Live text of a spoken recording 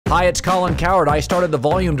Hi, it's Colin Coward. I started The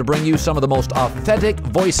Volume to bring you some of the most authentic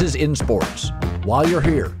voices in sports. While you're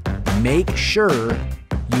here, make sure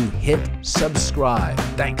you hit subscribe.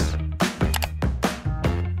 Thanks.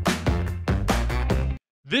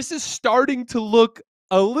 This is starting to look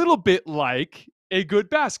a little bit like a good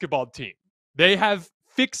basketball team. They have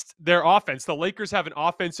fixed their offense. The Lakers have an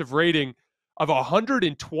offensive rating of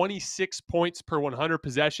 126 points per 100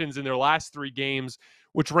 possessions in their last 3 games,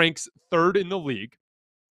 which ranks 3rd in the league.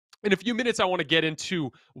 In a few minutes, I want to get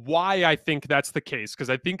into why I think that's the case,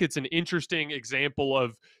 because I think it's an interesting example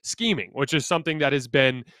of scheming, which is something that has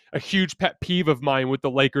been a huge pet peeve of mine with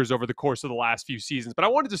the Lakers over the course of the last few seasons. But I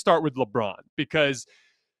wanted to start with LeBron because,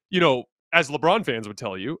 you know, as LeBron fans would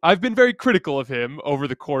tell you, I've been very critical of him over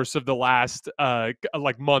the course of the last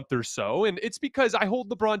month or so. And it's because I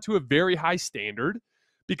hold LeBron to a very high standard,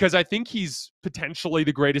 because I think he's potentially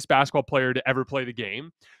the greatest basketball player to ever play the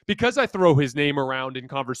game, because I throw his name around in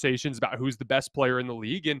conversations about who's the best player in the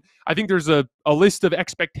league. And I think there's a list of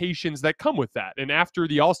expectations that come with that. And after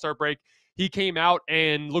the All-Star break, he came out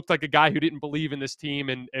and looked like a guy who didn't believe in this team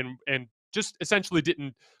and just essentially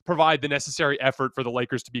didn't provide the necessary effort for the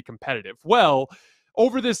Lakers to be competitive. Well,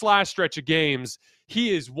 over this last stretch of games,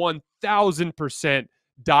 he is 1,000%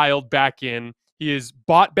 dialed back in. He is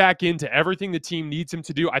bought back into everything the team needs him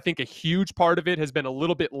to do. I think a huge part of it has been a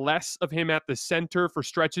little bit less of him at the center for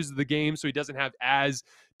stretches of the game, so he doesn't have as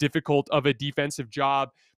difficult of a defensive job.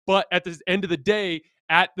 But at the end of the day,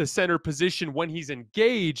 at the center position, when he's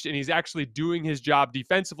engaged and he's actually doing his job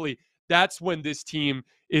defensively, that's when this team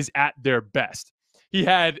is at their best. He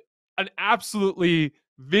had an absolutely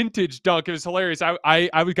vintage dunk. It was hilarious.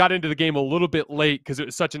 I got into the game a little bit late because it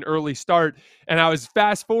was such an early start, and I was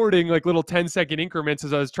fast forwarding like little 10-second increments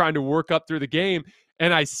as I was trying to work up through the game,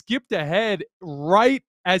 and I skipped ahead right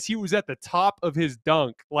as he was at the top of his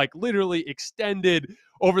dunk, like literally extended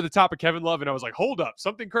over the top of Kevin Love, and I was like, hold up,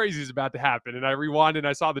 something crazy is about to happen. And I rewound and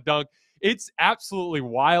I saw the dunk. It's absolutely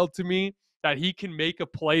wild to me that he can make a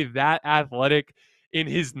play that athletic in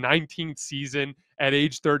his 19th season at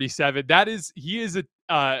age 37. He is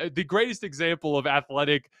the greatest example of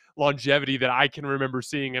athletic longevity that I can remember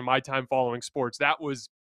seeing in my time following sports. That was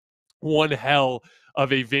one hell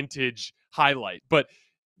of a vintage highlight. But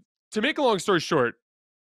to make a long story short,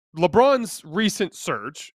 LeBron's recent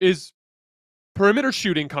surge is perimeter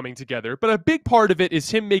shooting coming together, but a big part of it is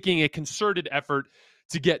him making a concerted effort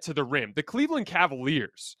to get to the rim. The Cleveland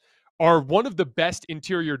Cavaliers are one of the best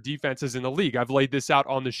interior defenses in the league. I've laid this out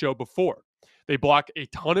on the show before. They block a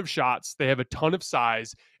ton of shots. They have a ton of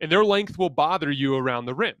size, and their length will bother you around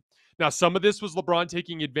the rim. Now, some of this was LeBron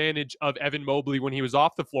taking advantage of Evan Mobley when he was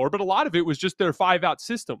off the floor, but a lot of it was just their 5-out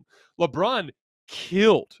system. LeBron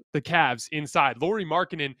killed the Cavs inside. Lauri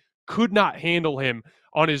Markkanen could not handle him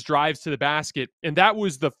on his drives to the basket, and that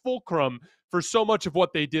was the fulcrum for so much of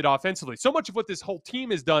what they did offensively. So much of what this whole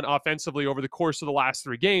team has done offensively over the course of the last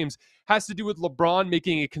 3 games has to do with LeBron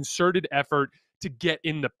making a concerted effort to get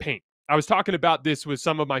in the paint. I was talking about this with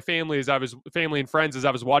some of my family and friends as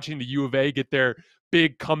I was watching the U of A get their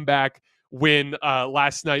big comeback win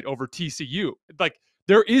last night over TCU. Like,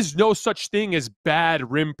 there is no such thing as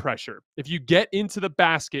bad rim pressure. If you get into the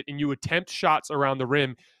basket and you attempt shots around the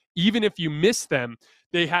rim, even if you miss them,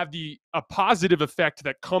 they have a positive effect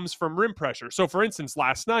that comes from rim pressure. So, for instance,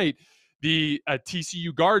 last night, the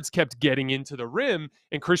TCU guards kept getting into the rim,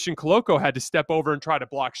 and Christian Coloco had to step over and try to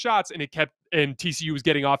block shots, and TCU was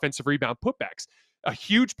getting offensive rebound putbacks. A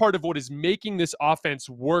huge part of what is making this offense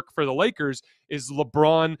work for the Lakers is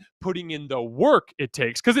LeBron putting in the work it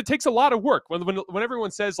takes, because it takes a lot of work. When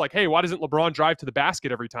everyone says, like, hey, why doesn't LeBron drive to the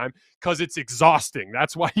basket every time? Because it's exhausting.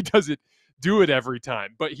 That's why he doesn't do it every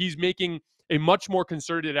time. But he's making a much more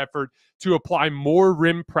concerted effort to apply more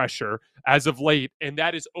rim pressure as of late, and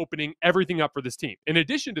that is opening everything up for this team. In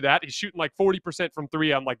addition to that, he's shooting like 40% from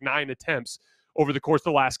 3 on like 9 attempts over the course of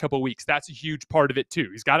the last couple of weeks. That's a huge part of it too.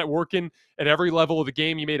 He's got it working at every level of the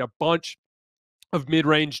game. He made a bunch of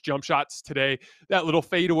mid-range jump shots today. That little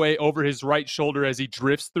fadeaway over his right shoulder as he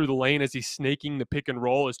drifts through the lane, as he's snaking the pick and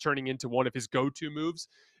roll, is turning into one of his go-to moves.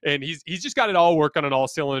 And he's just got it all working on all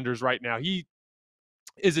cylinders right now. He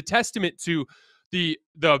is a testament to the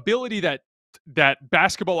ability that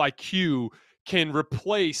basketball IQ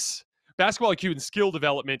and skill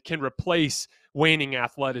development can replace waning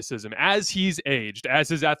athleticism. As he's aged, as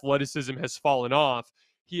his athleticism has fallen off,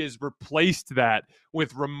 he has replaced that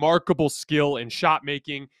with remarkable skill in shot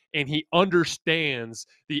making, and he understands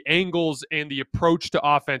the angles and the approach to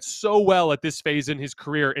offense so well at this phase in his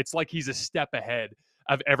career. It's like he's a step ahead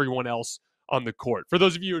of everyone else on the court. For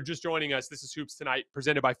those of you who are just joining us, this is Hoops Tonight,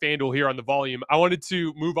 presented by FanDuel here on The Volume. I wanted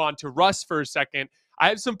to move on to Russ for a second. I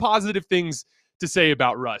have some positive things to say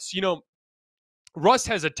about Russ. Russ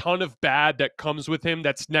has a ton of bad that comes with him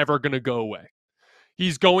that's never going to go away.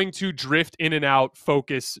 He's going to drift in and out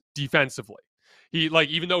focus defensively.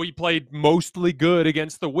 Even though he played mostly good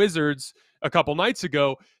against the Wizards a couple nights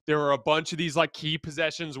ago, there were a bunch of these key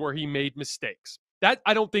possessions where he made mistakes. That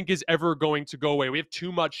I don't think is ever going to go away. We have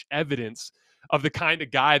too much evidence of the kind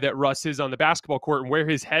of guy that Russ is on the basketball court and where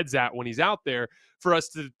his head's at when he's out there for us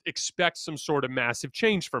to expect some sort of massive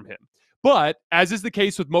change from him. But as is the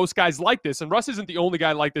case with most guys like this, and Russ isn't the only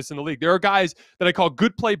guy like this in the league, there are guys that I call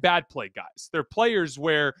good play, bad play guys. They're players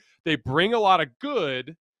where they bring a lot of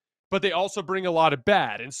good, but they also bring a lot of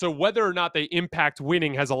bad. And so whether or not they impact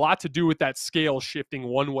winning has a lot to do with that scale shifting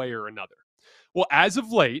one way or another. Well, as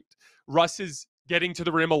of late, Russ is getting to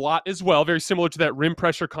the rim a lot as well, very similar to that rim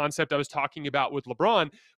pressure concept I was talking about with LeBron.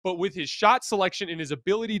 But with his shot selection and his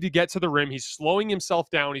ability to get to the rim, he's slowing himself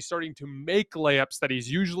down. He's starting to make layups that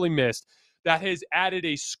he's usually missed. That has added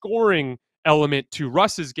a scoring element to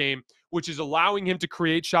Russ's game, which is allowing him to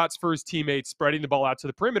create shots for his teammates, spreading the ball out to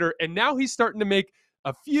the perimeter. And now he's starting to make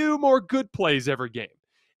a few more good plays every game.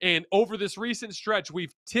 And over this recent stretch,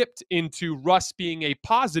 we've tipped into Russ being a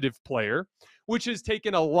positive player, which has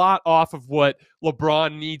taken a lot off of what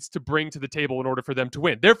LeBron needs to bring to the table in order for them to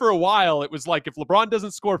win. There for a while, it was like if LeBron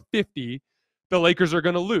doesn't score 50, the Lakers are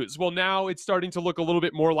going to lose. Well, now it's starting to look a little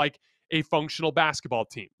bit more like a functional basketball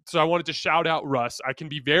team. So I wanted to shout out Russ. I can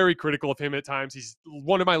be very critical of him at times. He's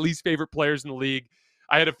one of my least favorite players in the league.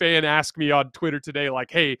 I had a fan ask me on Twitter today,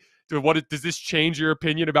 hey, does this change your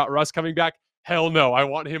opinion about Russ coming back? Hell no. I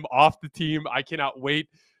want him off the team. I cannot wait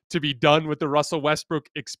to be done with the Russell Westbrook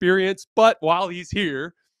experience. But while he's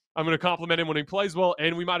here, I'm going to compliment him when he plays well,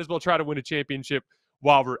 and we might as well try to win a championship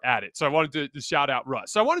while we're at it. So I wanted to shout out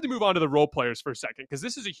Russ. So I wanted to move on to the role players for a second, because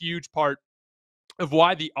this is a huge part of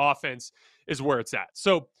why the offense is where it's at.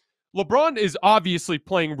 So LeBron is obviously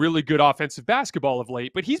playing really good offensive basketball of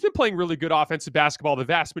late, but he's been playing really good offensive basketball the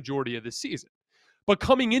vast majority of this season. But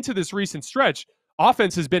coming into this recent stretch,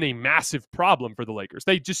 offense has been a massive problem for the Lakers.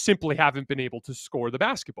 They just simply haven't been able to score the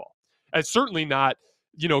basketball. And certainly not,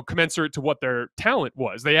 commensurate to what their talent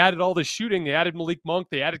was. They added all this shooting. They added Malik Monk.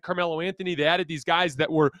 They added Carmelo Anthony. They added these guys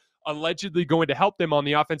that were allegedly going to help them on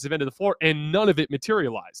the offensive end of the floor, and none of it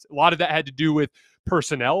materialized. A lot of that had to do with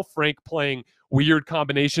personnel, Frank playing weird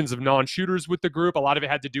combinations of non-shooters with the group. A lot of it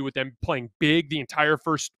had to do with them playing big the entire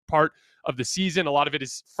first part of the season. A lot of it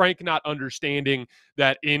is Frank not understanding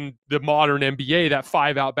that in the modern NBA, that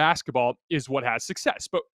 5-out basketball is what has success.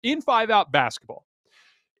 But in 5-out basketball,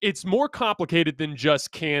 it's more complicated than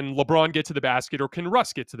just can LeBron get to the basket or can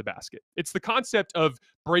Russ get to the basket. It's the concept of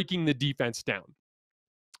breaking the defense down.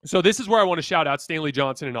 So this is where I want to shout out Stanley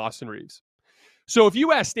Johnson and Austin Reeves. So if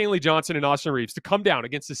you ask Stanley Johnson and Austin Reeves to come down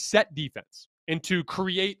against a set defense and to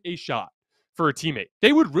create a shot for a teammate,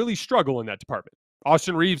 they would really struggle in that department.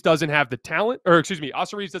 Austin Reeves doesn't have the talent,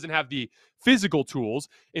 Austin Reeves doesn't have the physical tools,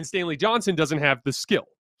 and Stanley Johnson doesn't have the skill.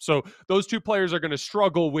 So those two players are going to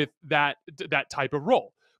struggle with that type of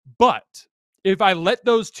role. But if I let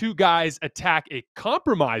those two guys attack a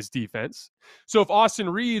compromised defense, so if Austin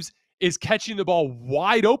Reeves is catching the ball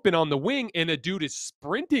wide open on the wing and a dude is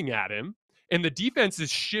sprinting at him and the defense is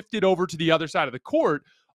shifted over to the other side of the court,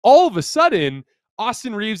 all of a sudden,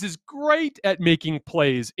 Austin Reeves is great at making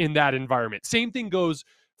plays in that environment. Same thing goes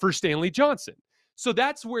for Stanley Johnson. So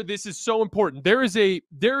that's where this is so important. There is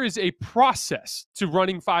a process to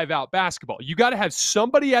running 5-out basketball. You got to have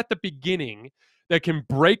somebody at the beginning that can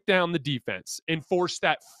break down the defense and force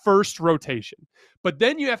that first rotation. But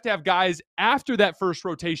then you have to have guys after that first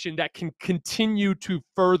rotation that can continue to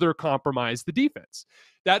further compromise the defense.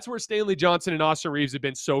 That's where Stanley Johnson and Austin Reeves have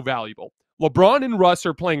been so valuable. LeBron and Russ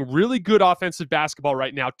are playing really good offensive basketball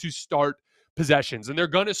right now to start possessions, and they're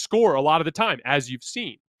going to score a lot of the time, as you've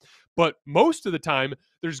seen. But most of the time,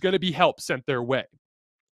 there's going to be help sent their way.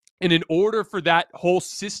 And in order for that whole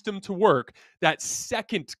system to work, that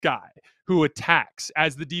second guy who attacks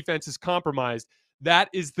as the defense is compromised, that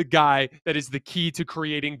is the guy that is the key to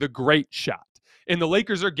creating the great shot. And the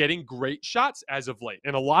Lakers are getting great shots as of late.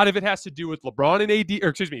 And a lot of it has to do with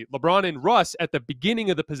LeBron and Russ at the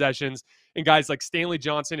beginning of the possessions and guys like Stanley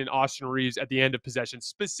Johnson and Austin Reeves at the end of possessions.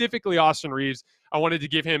 Specifically Austin Reeves, I wanted to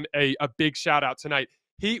give him a big shout out tonight.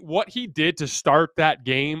 What he did to start that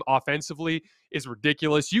game offensively is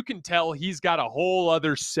ridiculous. You can tell he's got a whole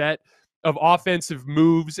other set of offensive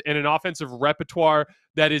moves and an offensive repertoire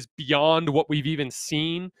that is beyond what we've even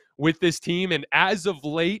seen with this team. And as of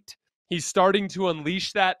late, he's starting to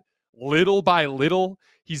unleash that little by little.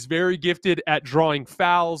 He's very gifted at drawing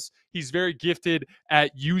fouls. He's very gifted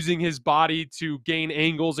at using his body to gain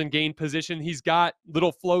angles and gain position. He's got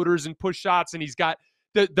little floaters and push shots, and he's got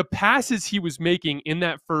the passes he was making in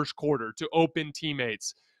that first quarter to open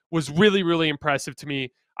teammates was really, really impressive to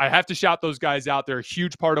me. I have to shout those guys out. They're a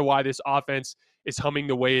huge part of why this offense is humming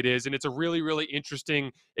the way it is. And it's a really, really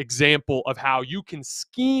interesting example of how you can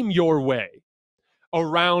scheme your way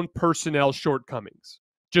around personnel shortcomings,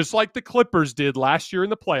 just like the Clippers did last year in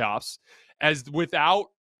the playoffs. As without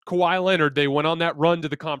Kawhi Leonard, they went on that run to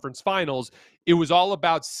the conference finals. It was all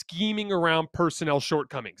about scheming around personnel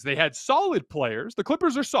shortcomings. They had solid players. The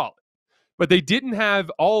Clippers are solid, but they didn't have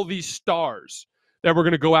all these stars that were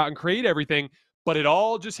going to go out and create everything. But it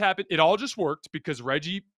all just happened. It all just worked because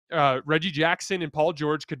Reggie Jackson and Paul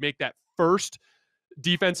George could make that first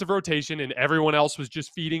defensive rotation, and everyone else was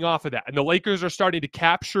just feeding off of that. And the Lakers are starting to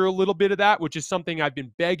capture a little bit of that, which is something I've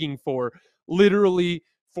been begging for literally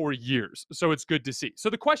for years. So it's good to see. So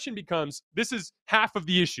the question becomes, this is half of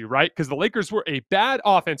the issue, right? Because the Lakers were a bad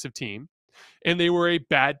offensive team and they were a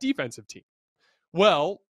bad defensive team.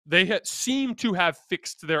 Well, they had seemed to have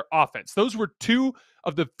fixed their offense. Those were two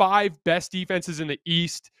of the 5 best defenses in the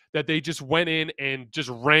East that they just went in and just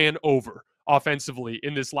ran over offensively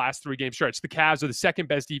in this last 3-game stretch. The Cavs are the 2nd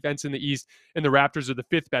best defense in the East, and the Raptors are the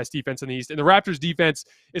 5th best defense in the East. And the Raptors defense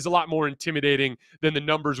is a lot more intimidating than the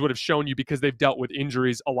numbers would have shown you because they've dealt with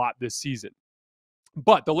injuries a lot this season.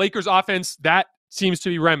 But the Lakers offense, that seems to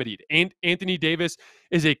be remedied. And Anthony Davis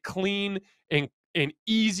is a clean and an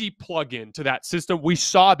easy plug-in to that system. We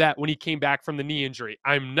saw that when he came back from the knee injury.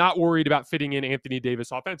 I'm not worried about fitting in Anthony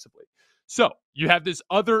Davis offensively. So you have this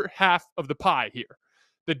other half of the pie here,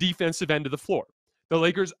 the defensive end of the floor. The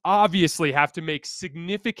Lakers obviously have to make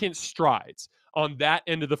significant strides on that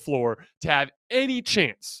end of the floor to have any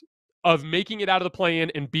chance of making it out of the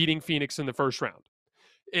play-in and beating Phoenix in the first round.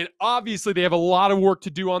 And obviously they have a lot of work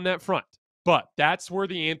to do on that front, but that's where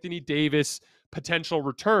the Anthony Davis potential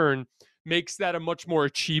return makes that a much more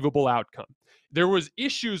achievable outcome. There was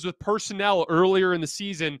issues with personnel earlier in the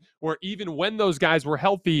season where even when those guys were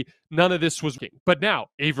healthy, none of this was working. But now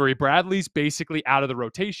Avery Bradley's basically out of the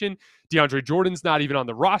rotation. DeAndre Jordan's not even on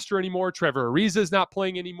the roster anymore. Trevor Ariza's not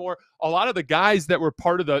playing anymore. A lot of the guys that were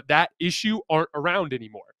part of that issue aren't around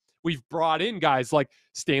anymore. We've brought in guys like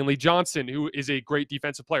Stanley Johnson, who is a great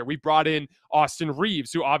defensive player. We brought in Austin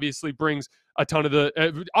Reeves, who obviously brings a ton of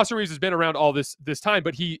the Austin Reeves has been around all this time,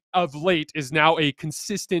 but he of late is now a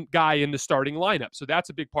consistent guy in the starting lineup. So that's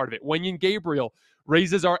a big part of it. Wenyen Gabriel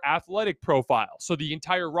raises our athletic profile. So the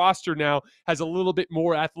entire roster now has a little bit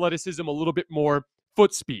more athleticism, a little bit more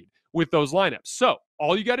foot speed with those lineups. So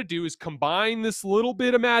all you got to do is combine this little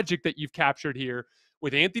bit of magic that you've captured here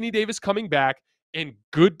with Anthony Davis coming back and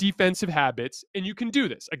good defensive habits, and you can do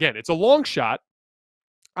this. Again, it's a long shot.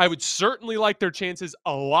 I would certainly like their chances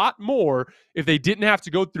a lot more if they didn't have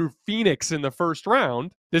to go through Phoenix in the first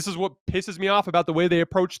round. This is what pisses me off about the way they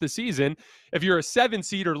approach the season. If you're a 7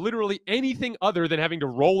 seed or literally anything other than having to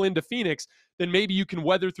roll into Phoenix, then maybe you can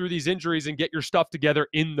weather through these injuries and get your stuff together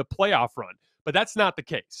in the playoff run. But that's not the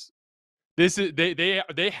case. This is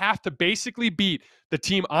they have to basically beat the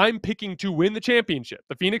team I'm picking to win the championship,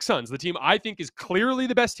 the Phoenix Suns, the team I think is clearly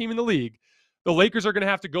the best team in the league. The Lakers are going to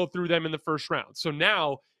have to go through them in the first round. So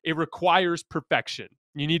now it requires perfection.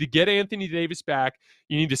 You need to get Anthony Davis back.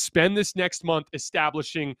 You need to spend this next month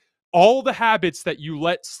establishing all the habits that you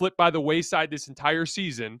let slip by the wayside this entire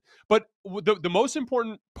season. But the most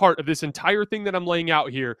important part of this entire thing that I'm laying out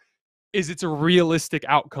here is it's a realistic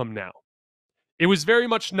outcome now. It was very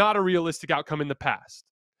much not a realistic outcome in the past.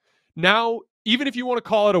 Now, even if you want to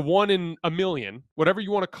call it a 1 in a million, whatever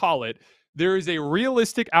you want to call it, there is a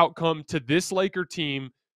realistic outcome to this Laker team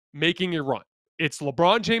making a run. It's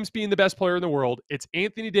LeBron James being the best player in the world. It's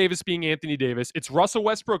Anthony Davis being Anthony Davis. It's Russell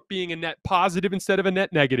Westbrook being a net positive instead of a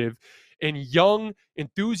net negative. And young,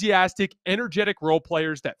 enthusiastic, energetic role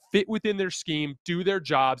players that fit within their scheme, do their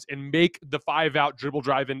jobs, and make the 5-out dribble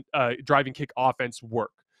driving kick offense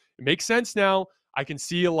work. It makes sense now. I can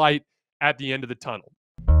see a light at the end of the tunnel.